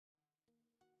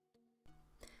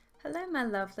Hello my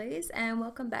lovelies and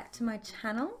welcome back to my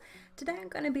channel. Today I'm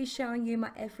going to be showing you my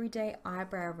everyday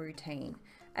eyebrow routine.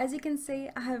 As you can see,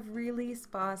 I have really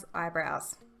sparse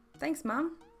eyebrows. Thanks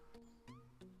Mum.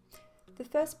 The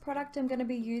first product I'm going to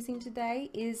be using today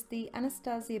is the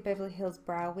Anastasia Beverly Hills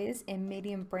Brow Wiz in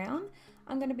medium brown.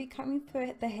 I'm going to be combing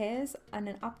through the hairs in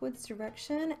an upwards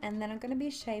direction, and then I'm going to be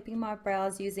shaping my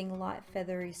brows using light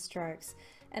feathery strokes.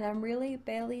 And I'm really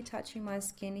barely touching my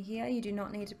skin here. You do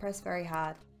not need to press very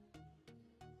hard.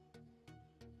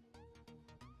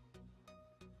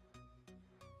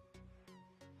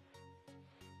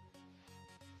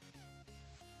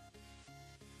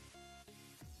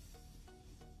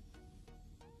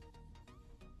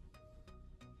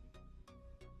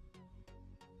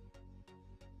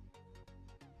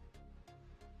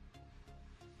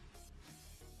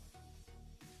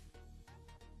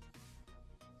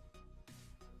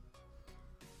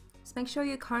 So make sure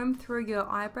you comb through your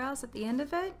eyebrows at the end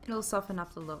of it, it'll soften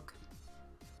up the look.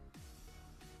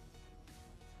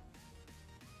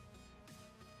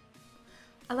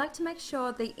 I like to make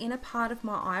sure the inner part of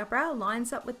my eyebrow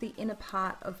lines up with the inner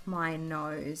part of my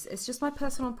nose. It's just my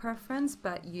personal preference,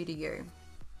 but you do you.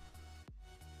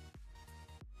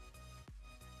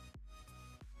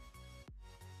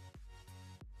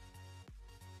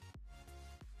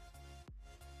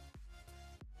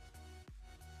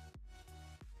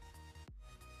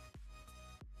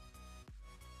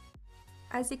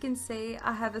 As you can see,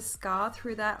 I have a scar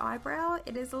through that eyebrow.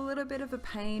 It is a little bit of a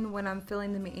pain when I'm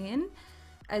filling them in.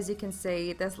 As you can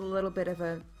see, there's a little bit of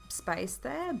a space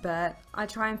there, but I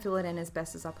try and fill it in as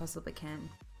best as I possibly can.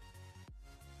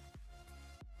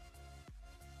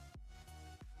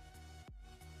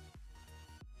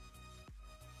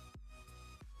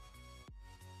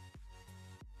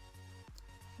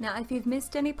 Now, if you've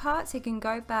missed any parts, you can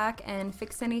go back and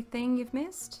fix anything you've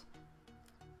missed.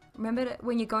 Remember that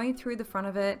when you're going through the front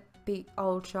of it, be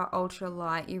ultra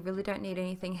light. You really don't need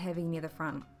anything heavy near the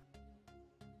front.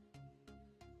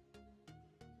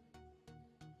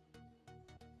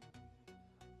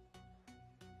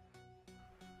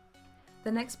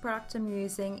 The next product I'm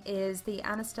using is the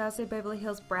Anastasia Beverly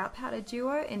Hills Brow Powder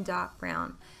Duo in dark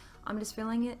brown. I'm just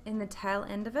filling it in the tail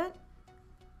end of it,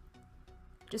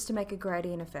 just to make a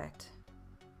gradient effect.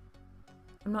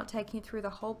 I'm not taking it through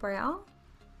the whole brow,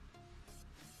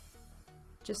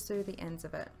 just through the ends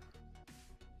of it.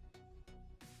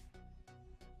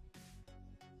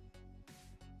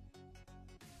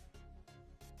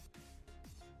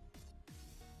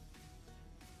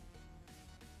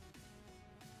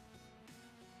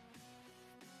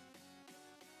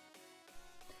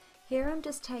 Here I'm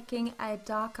just taking a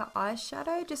darker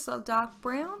eyeshadow, just a dark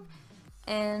brown,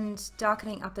 and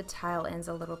darkening up the tail ends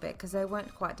a little bit because they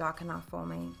weren't quite dark enough for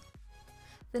me.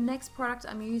 The next product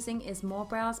I'm using is More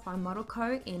Brows by Model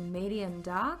Co in medium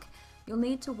dark. You'll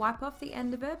need to wipe off the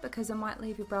end of it because it might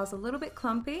leave your brows a little bit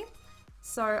clumpy.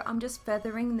 So I'm just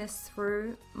feathering this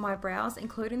through my brows,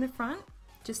 including the front,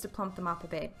 just to plump them up a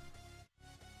bit.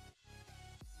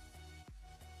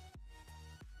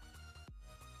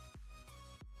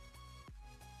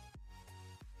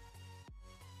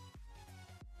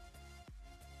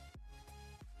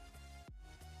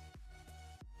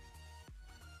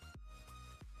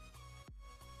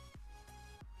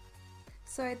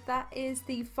 So that is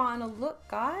the final look,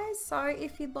 guys. So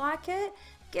if you'd like it,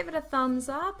 give it a thumbs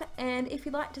up, and if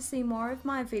you'd like to see more of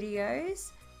my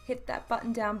videos, hit that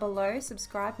button down below,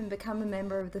 subscribe and become a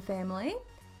member of the family.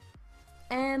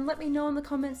 And let me know in the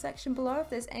comment section below if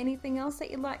there's anything else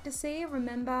that you'd like to see.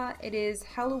 Remember, it is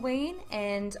Halloween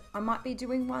and I might be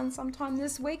doing one sometime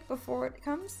this week before it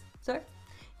comes. So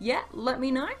yeah, let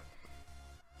me know.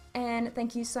 And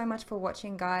thank you so much for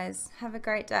watching, guys. Have a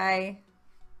great day.